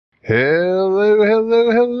Hello,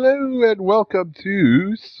 hello, hello, and welcome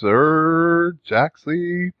to Sir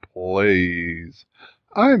Jaxxy Plays.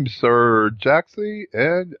 I'm Sir Jaxxy,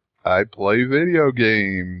 and I play video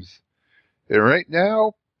games. And right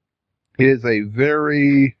now is a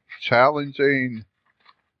very challenging,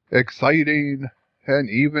 exciting, and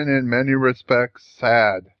even in many respects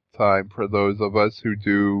sad time for those of us who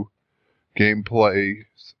do gameplays,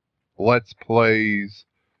 let's plays,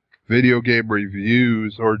 video game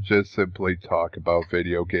reviews, or just simply talk about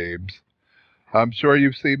video games. I'm sure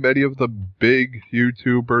you've seen many of the big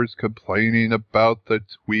YouTubers complaining about the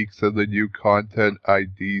tweaks of the new content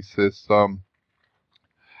ID system.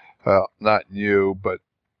 Well, not new, but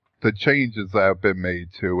the changes that have been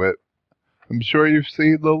made to it. I'm sure you've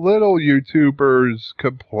seen the little YouTubers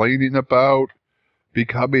complaining about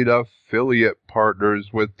becoming affiliate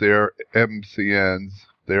partners with their MCNs,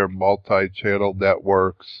 their multi-channel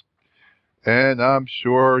networks. And I'm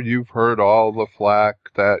sure you've heard all the flack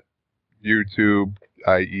that YouTube,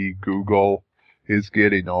 i.e. Google, is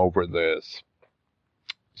getting over this.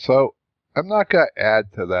 So I'm not going to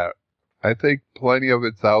add to that. I think plenty of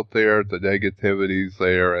it's out there, the negativity's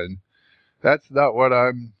there, and that's not what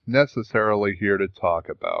I'm necessarily here to talk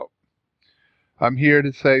about. I'm here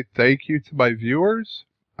to say thank you to my viewers.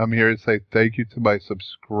 I'm here to say thank you to my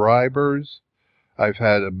subscribers. I've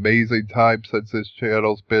had amazing time since this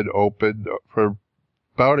channel's been open for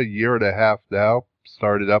about a year and a half now.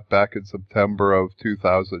 Started up back in September of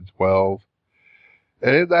 2012.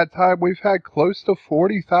 And in that time, we've had close to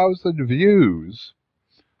 40,000 views.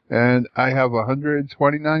 And I have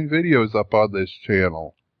 129 videos up on this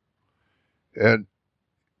channel. And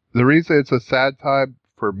the reason it's a sad time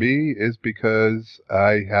for me is because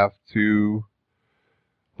I have to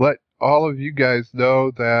let all of you guys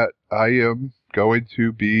know that I am going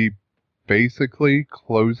to be basically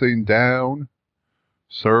closing down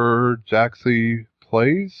Sir Jaxxy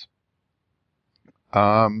Plays.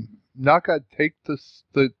 Not going to take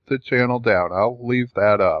the channel down. I'll leave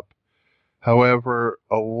that up. However,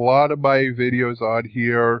 a lot of my videos on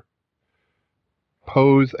here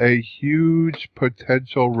pose a huge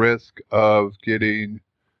potential risk of getting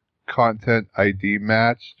content ID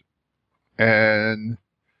matched, and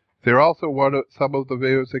they're also some of the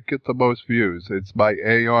videos that get the most views. It's my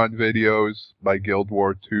Aion videos, my Guild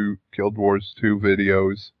Wars 2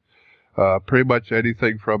 videos. Pretty much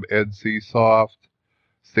anything from NCSoft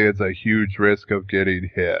stands a huge risk of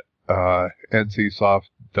getting hit. NCSoft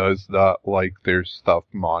does not like their stuff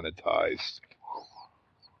monetized.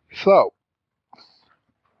 So,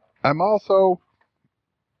 I'm also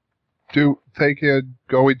going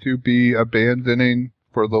to be abandoning,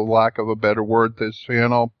 for the lack of a better word, this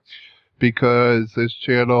channel, because this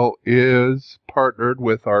channel is partnered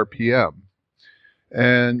with RPM.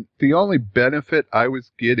 And the only benefit I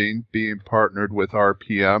was getting being partnered with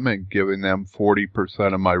RPM and giving them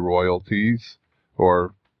 40% of my royalties,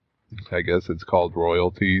 or I guess it's called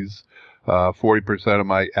royalties, 40% of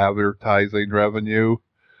my advertising revenue,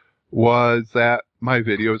 was that my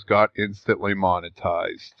videos got instantly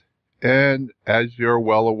monetized. And as you're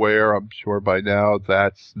well aware, I'm sure by now,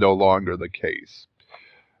 that's no longer the case.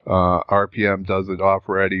 RPM doesn't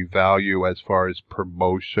offer any value as far as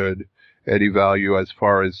promotion, any value as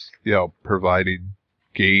far as, providing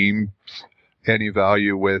games, any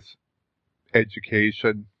value with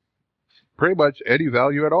education, pretty much any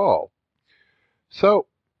value at all. So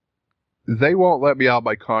they won't let me out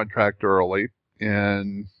my contract early,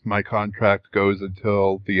 and my contract goes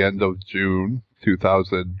until the end of June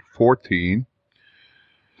 2014.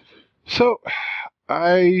 So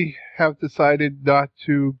I have decided not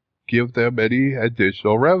to give them any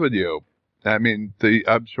additional revenue. I mean,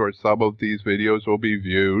 I'm sure some of these videos will be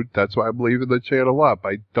viewed. That's why I'm leaving the channel up.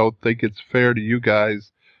 I don't think it's fair to you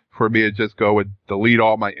guys for me to just go and delete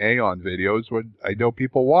all my Aion videos when I know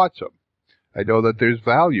people watch them. I know that there's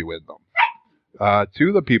value in them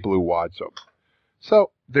to the people who watch them. So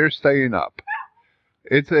they're staying up.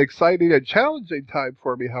 It's an exciting and challenging time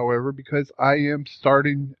for me, however, because I am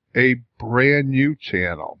starting a brand new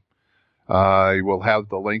channel. I will have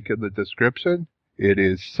the link in the description. It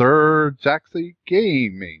is Sir Jaxxy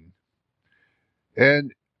Gaming.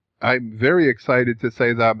 And I'm very excited to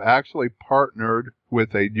say that I'm actually partnered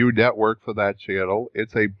with a new network for that channel.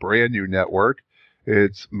 It's a brand new network.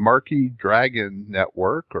 It's Marky Dragon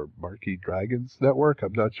Network, or Marky Dragons Network.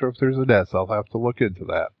 I'm not sure if there's an S. I'll have to look into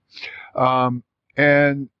that.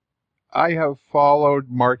 And I have followed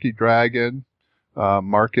Marky Dragon,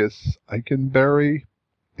 Marcus Eikenberry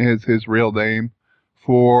is his real name,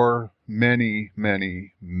 for many,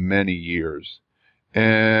 many, many years.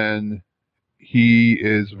 And he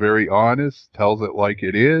is very honest, tells it like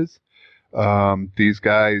it is. These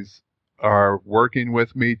guys are working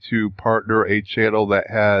with me to partner a channel that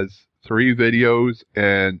has 3 videos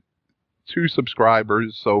and 2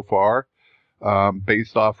 subscribers so far,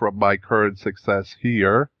 based off of my current success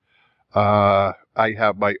here. I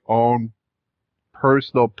have my own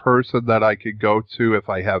personal person that I can go to if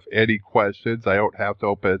I have any questions. I don't have to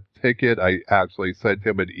open a ticket. I actually sent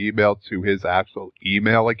him an email to his actual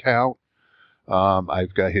email account.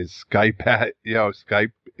 I've got his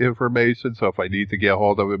Skype information, so if I need to get a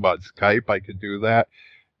hold of him on Skype, I can do that.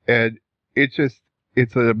 And it's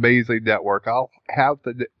an amazing network. I'll have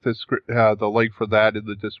the link for that in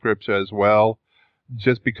the description as well,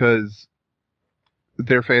 just because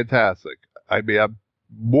they're fantastic. I mean, I'm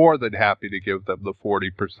more than happy to give them the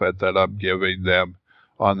 40% that I'm giving them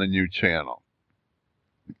on the new channel.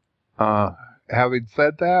 Having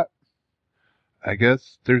said that, I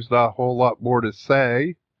guess there's not a whole lot more to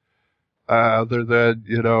say, other than,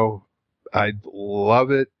 I'd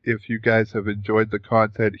love it if you guys have enjoyed the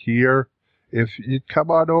content here. If you'd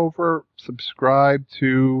come on over, subscribe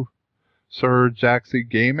to Sir Jaxxy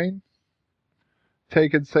Gaming,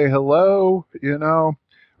 take and say hello.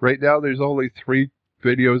 Right now there's only 3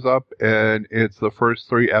 videos up, and it's the first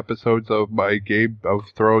 3 episodes of my Game of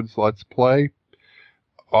Thrones Let's Play.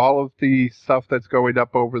 All of the stuff that's going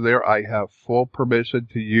up over there, I have full permission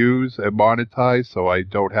to use and monetize, so I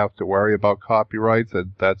don't have to worry about copyrights,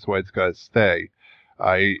 and that's why it's going to stay.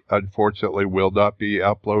 I, unfortunately, will not be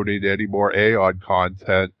uploading any more Aion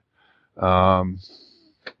content.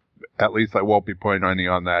 At least I won't be putting any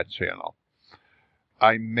on that channel.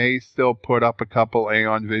 I may still put up a couple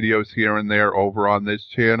Aion videos here and there over on this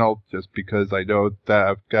channel, just because I know that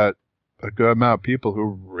I've got a good amount of people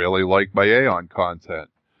who really like my Aion content.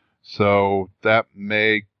 So that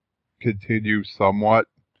may continue somewhat,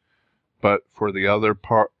 but for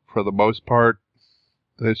the most part,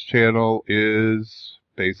 this channel is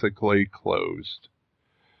basically closed.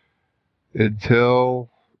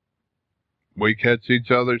 Until we catch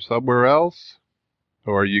each other somewhere else,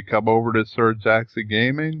 or you come over to Sir Jaxxy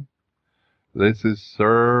Gaming, this is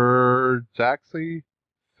Sir Jaxxy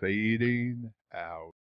fading out.